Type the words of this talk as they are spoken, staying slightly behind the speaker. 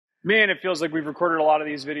Man, it feels like we've recorded a lot of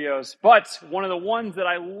these videos, but one of the ones that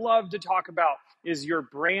I love to talk about is your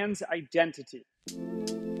brand's identity.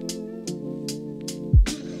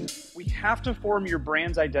 We have to form your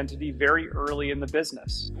brand's identity very early in the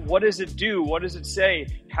business. What does it do? What does it say?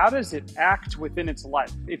 How does it act within its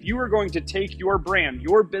life? If you were going to take your brand,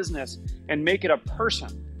 your business, and make it a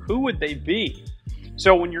person, who would they be?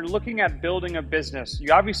 So when you're looking at building a business,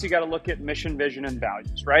 you obviously got to look at mission, vision, and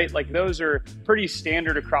values, right? Like those are pretty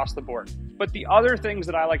standard across the board. But the other things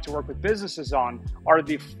that I like to work with businesses on are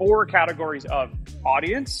the 4 categories of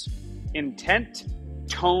audience, intent,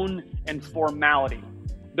 tone, and formality.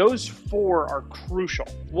 Those 4 are crucial.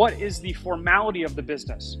 What is the formality of the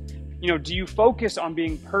business? Do you focus on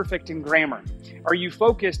being perfect in grammar? Are you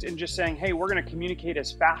focused in just saying, hey, we're going to communicate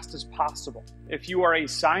as fast as possible? If you are a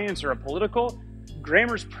science or a political,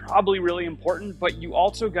 grammar is probably really important, but you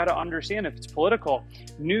also got to understand if it's political,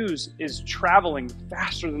 news is traveling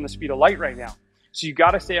faster than the speed of light right now. So you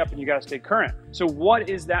got to stay up and you got to stay current. So what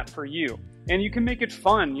is that for you? And you can make it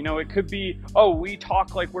fun. It could be, we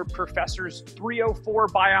talk like we're professors 304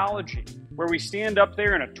 biology, where we stand up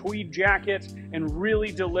there in a tweed jacket and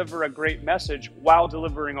really deliver a great message while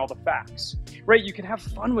delivering all the facts, right? You can have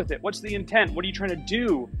fun with it. What's the intent? What are you trying to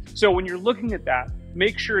do? So when you're looking at that,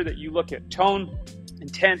 make sure that you look at tone,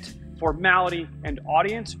 intent, formality, and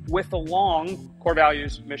audience with along core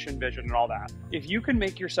values, mission, vision, and all that. If you can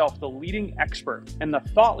make yourself the leading expert and the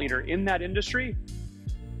thought leader in that industry,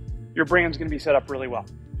 your brand's going to be set up really well,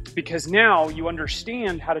 because now you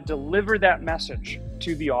understand how to deliver that message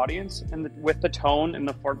to the audience and with the tone and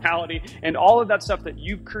the formality and all of that stuff that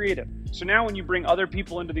you've created. So now when you bring other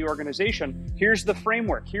people into the organization, here's the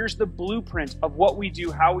framework, here's the blueprint of what we do,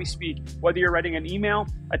 how we speak, whether you're writing an email,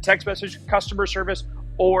 a text message, customer service,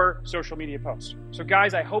 or social media posts. So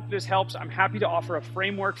guys, I hope this helps. I'm happy to offer a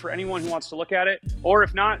framework for anyone who wants to look at it, or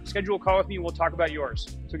if not, schedule a call with me, we'll talk about yours.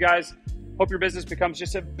 So guys, hope your business becomes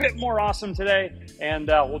just a bit more awesome today, and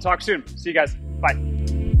we'll talk soon. See you guys. Bye.